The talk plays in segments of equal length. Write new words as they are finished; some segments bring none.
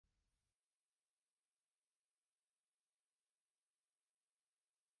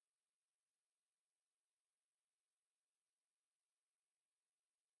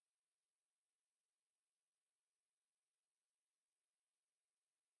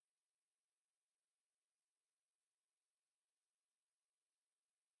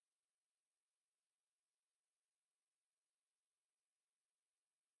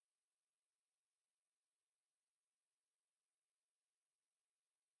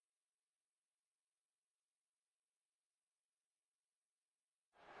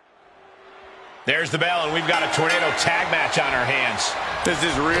There's the bell, and we've got a tornado tag match on our hands. This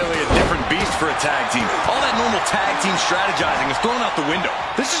is really a different beast for a tag team. All that normal tag team strategizing is thrown out the window.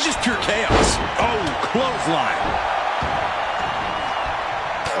 This is just pure chaos. Oh, clothesline.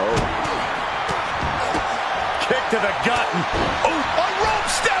 Oh. Kick to the gut. Oh, a rope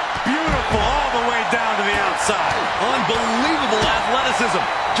step. Beautiful, all the way down to the outside. Unbelievable athleticism.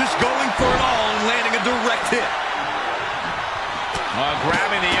 Just going for it all and landing a direct hit.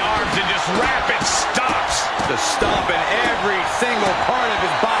 Grabbing the arms and just rapid stops. The stomp in every single part of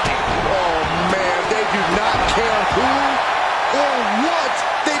his body. Oh, man, they do not care who or what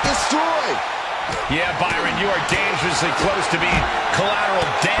they destroy. Yeah, Byron, you are dangerously close to being collateral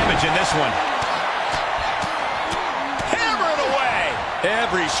damage in this one. Hammer it away.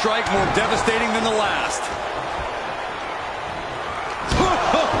 Every strike more devastating than the last.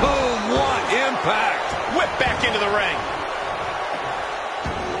 What impact. Whip back into the ring.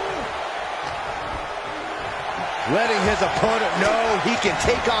 Letting his opponent know he can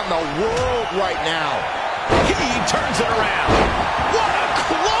take on the world right now. He turns it around. What a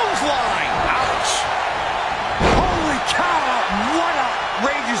clothesline! Ouch! Holy cow! What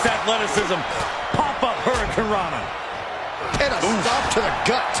outrageous athleticism! Pop-up Hurricane Rana. And a stop to the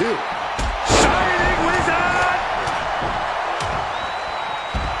gut, too. Shining Wizard!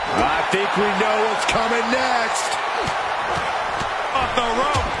 I think we know what's coming next. Off the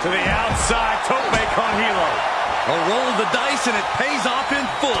rope to the outside. Tope con hilo. A roll of the dice, and it pays off in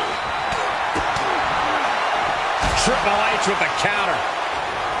full. Triple H with the counter.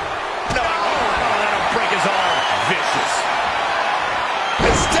 No, let him break his arm. Vicious.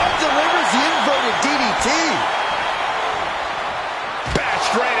 Instead delivers the inverted DDT.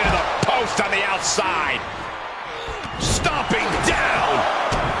 Bashed right into the post on the outside. Stomping down.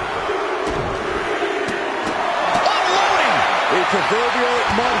 Unloading. The proverbial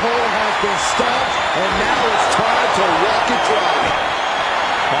mud hole has been stomped, and now it's time to walk it dry.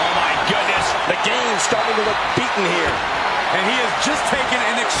 Oh, my goodness. The game's starting to look beaten here. And he has just taken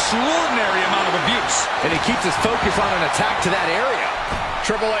an extraordinary amount of abuse. And he keeps his focus on an attack to that area.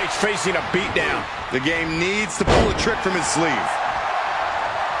 Triple H facing a beatdown. The game needs to pull a trick from his sleeve.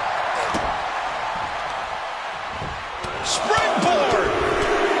 Springboard.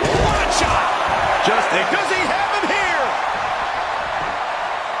 Watch out. Does he have him here?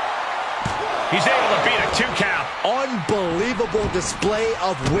 He's able to beat a 2 count. Unbelievable display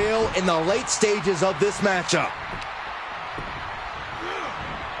of will in the late stages of this matchup.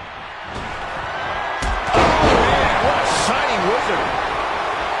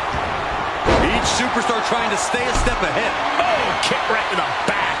 Superstar trying to stay a step ahead. Oh, kick right to the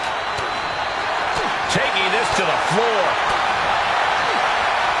back. Taking this to the floor.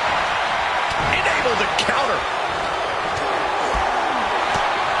 Enabled to counter.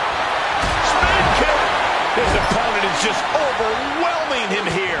 Spin kick. His opponent is just overwhelming him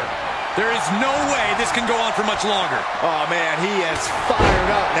here. There is no way this can go on for much longer. Oh, man, he is fired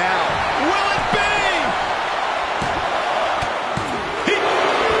up now. Will it be?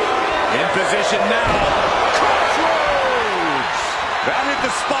 In position now. Crossroads. That hit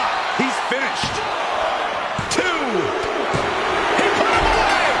the spot. He's finished. 2. He put him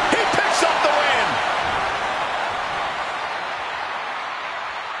away. He picks up the win.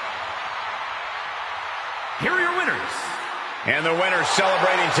 Here are your winners. And the winners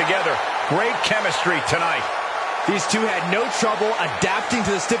celebrating together. Great chemistry tonight. These two had no trouble adapting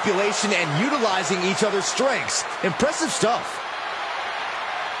to the stipulation and utilizing each other's strengths. Impressive stuff.